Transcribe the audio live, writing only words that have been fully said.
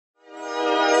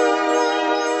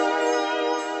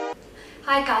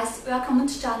Hi guys, welcome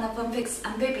to channel Phonefix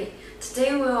and Baby.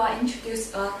 Today we will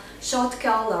introduce a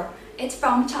Shortkiller. It's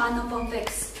from channel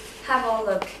Phonefix. Have a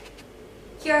look.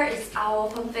 Here is our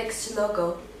Phonefix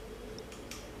logo.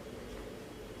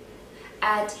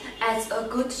 And as a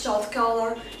good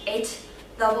Shortkiller,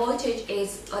 the voltage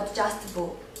is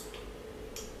adjustable.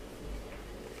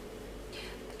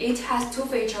 It has two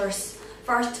features.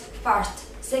 First,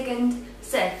 fast. Second,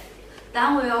 safe.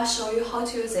 Then we will show you how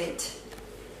to use it.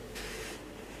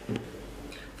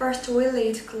 First, we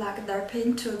need to connect the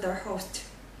pin to the host.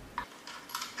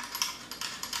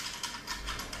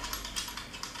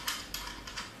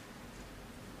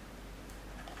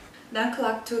 Then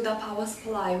connect to the power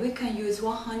supply. We can use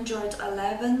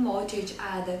 111 voltage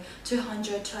and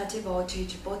 220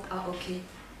 voltage, both are okay.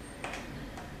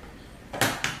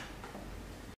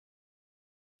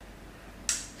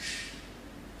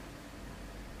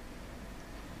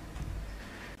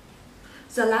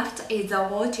 The left is the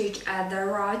voltage and the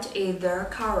right is the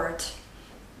current.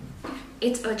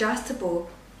 It's adjustable.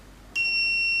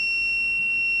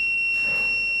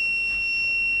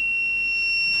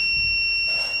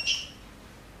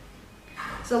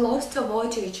 The lowest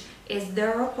voltage is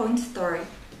 0.3.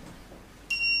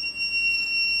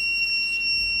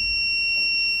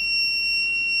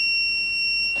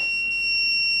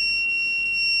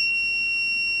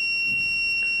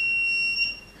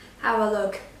 Have a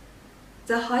look.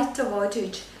 The highest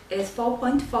voltage is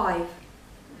 4.5.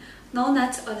 Now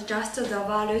let's adjust the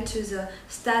value to the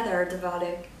standard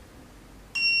value.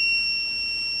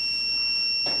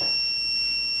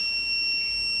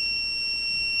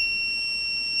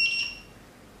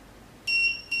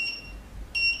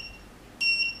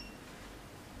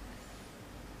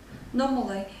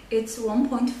 Normally, it's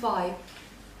 1.5.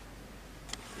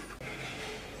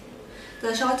 The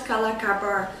Shortkiller can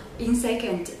burn in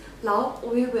seconds. Now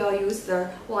we will use the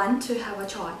one to have a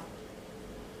try.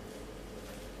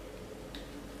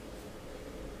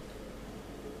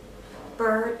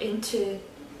 Burn into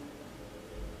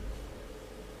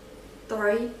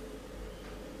 3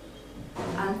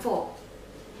 and 4.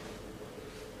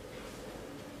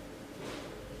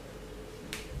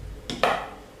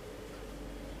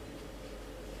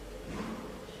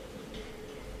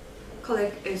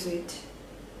 Click exit.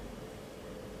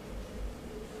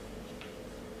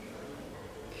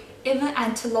 Even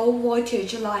at low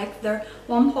voltage like the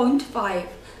 1.5,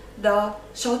 the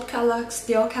Shortkiller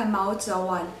still can melt the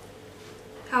one.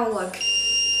 Have a look.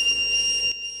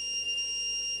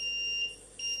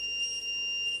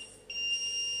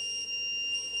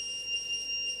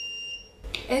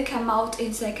 It can melt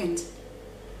in seconds.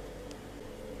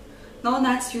 Now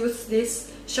let's use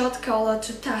this Shortkiller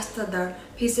to test the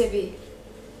PCB.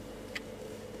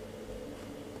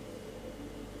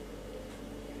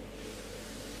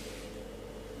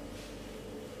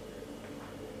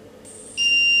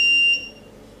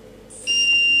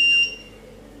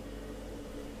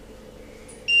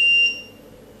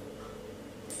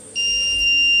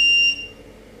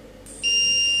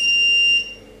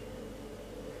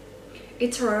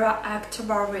 It reacts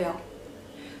very well.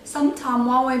 Sometimes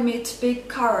when we meet big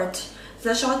current,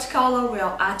 the Shortkiller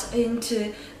will act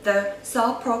into the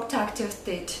self-protective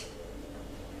state.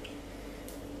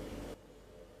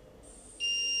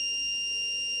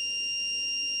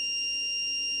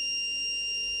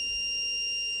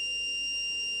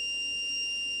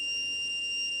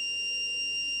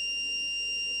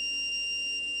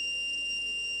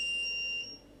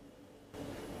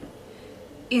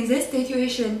 In this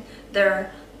situation, the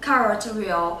current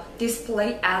will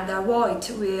display and the void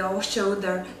will show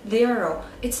the 0.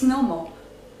 It's normal.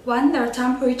 When the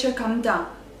temperature comes down,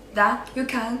 then you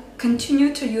can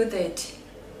continue to use it.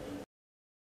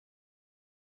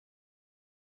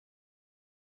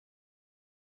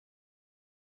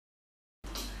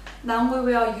 Then we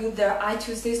will use the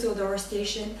I2C solder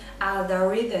station and the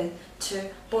resin to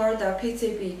bore the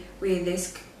PCB with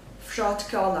this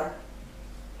Shortkiller.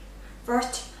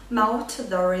 First, melt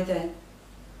the resin.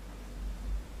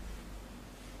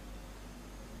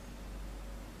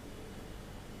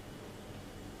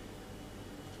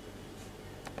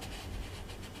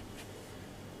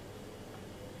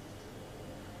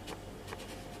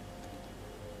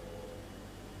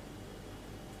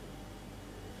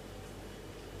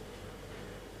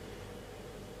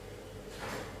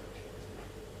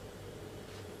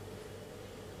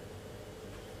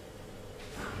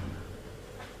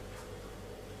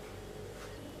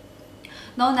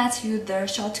 Now let's use the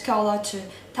Shortkiller to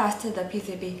test the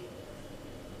PCB.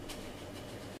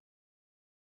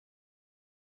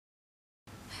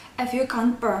 If you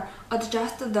can't burn,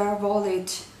 adjust the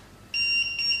voltage.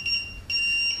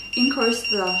 Increase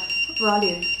the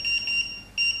volume,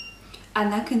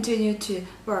 and then continue to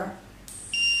burn.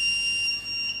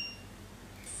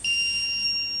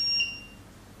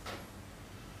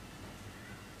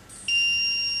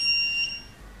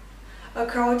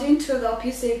 According to the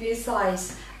PCB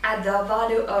size and the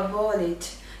value of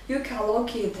voltage, you can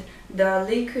locate the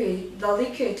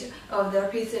liquid of the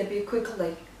PCB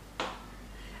quickly.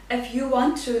 If you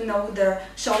want to know the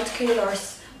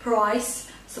Shortkiller's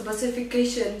price,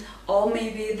 specification, or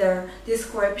maybe the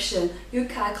description, you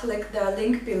can click the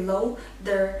link below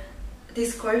the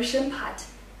description part.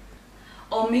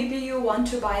 Or maybe you want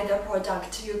to buy the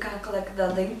product, you can click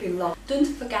the link below. Don't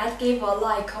forget to give a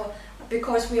like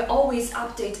because we always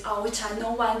update our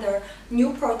channel when the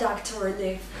new product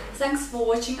release. Thanks for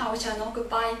watching our channel.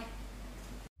 Goodbye.